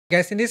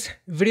Guys, in this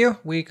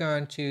video, we're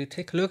going to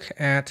take a look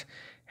at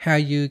how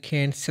you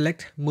can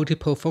select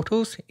multiple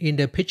photos in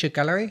the picture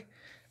gallery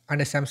on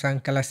the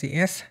Samsung Galaxy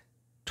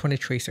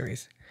S23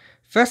 series.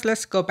 First,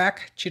 let's go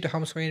back to the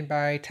home screen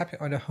by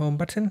tapping on the home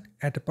button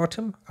at the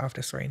bottom of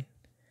the screen.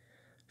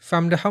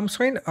 From the home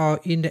screen or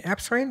in the app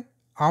screen,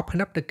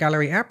 open up the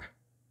gallery app.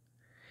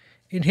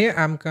 In here,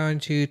 I'm going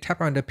to tap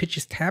on the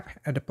Pictures tab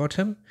at the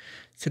bottom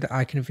so that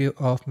I can view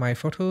all of my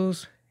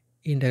photos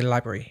in the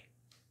library.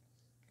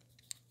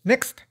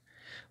 Next,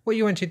 what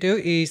you want to do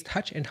is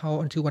touch and hold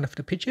onto one of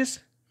the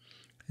pictures.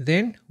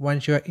 Then,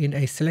 once you're in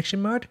a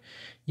selection mode,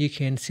 you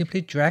can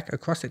simply drag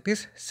across like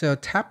this. So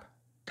tap,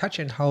 touch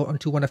and hold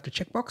onto one of the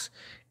checkbox,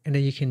 and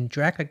then you can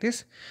drag like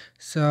this.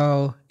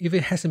 So if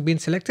it hasn't been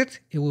selected,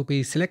 it will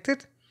be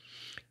selected.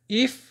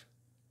 If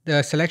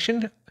the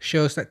selection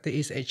shows that there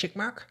is a check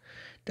mark,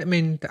 that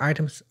means the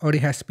item already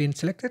has been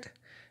selected.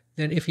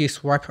 Then if you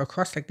swipe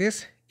across like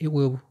this, it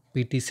will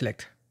be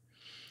deselect.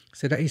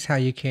 So that is how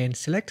you can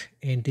select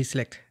and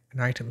deselect an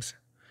items.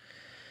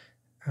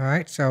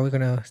 Alright, so we're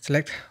gonna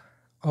select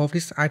all of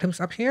these items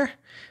up here.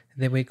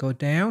 Then we go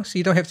down. So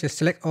you don't have to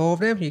select all of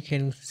them. You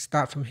can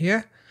start from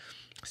here.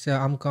 So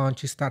I'm going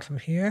to start from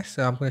here.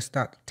 So I'm going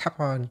to tap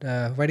on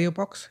the radio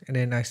box, and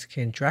then I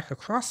can drag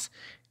across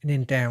and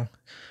then down.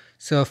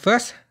 So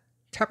first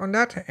tap on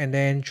that and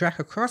then drag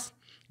across.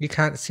 You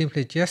can't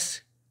simply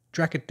just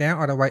drag it down,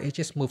 otherwise it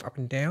just moves up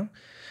and down.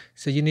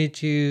 So you need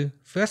to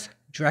first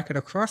drag it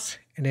across,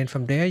 and then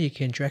from there you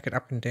can drag it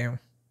up and down.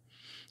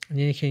 And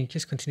then you can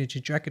just continue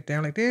to drag it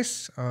down like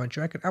this, or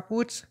drag it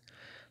upwards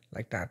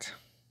like that.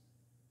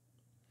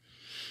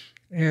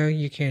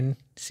 You can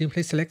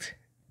simply select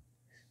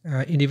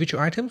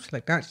individual items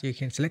like that. You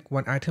can select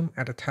one item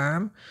at a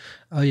time,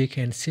 or you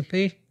can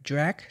simply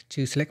drag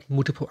to select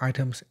multiple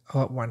items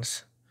all at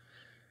once.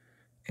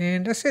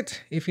 And that's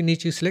it. If you need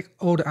to select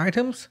all the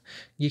items,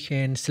 you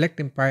can select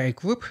them by a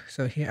group.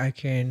 So here I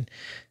can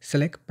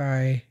select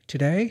by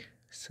today.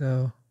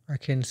 So I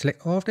can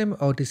select all of them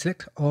or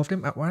deselect all of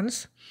them at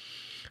once.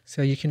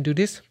 So you can do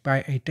this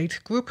by a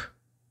date group.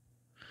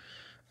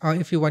 Or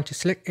if you want to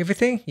select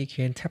everything, you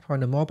can tap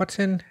on the More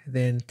button,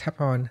 then tap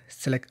on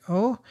Select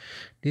All.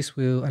 This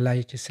will allow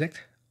you to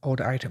select all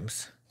the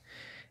items.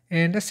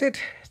 And that's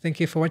it. Thank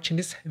you for watching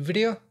this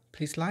video.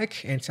 Please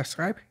like and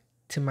subscribe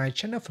to my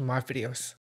channel for more videos.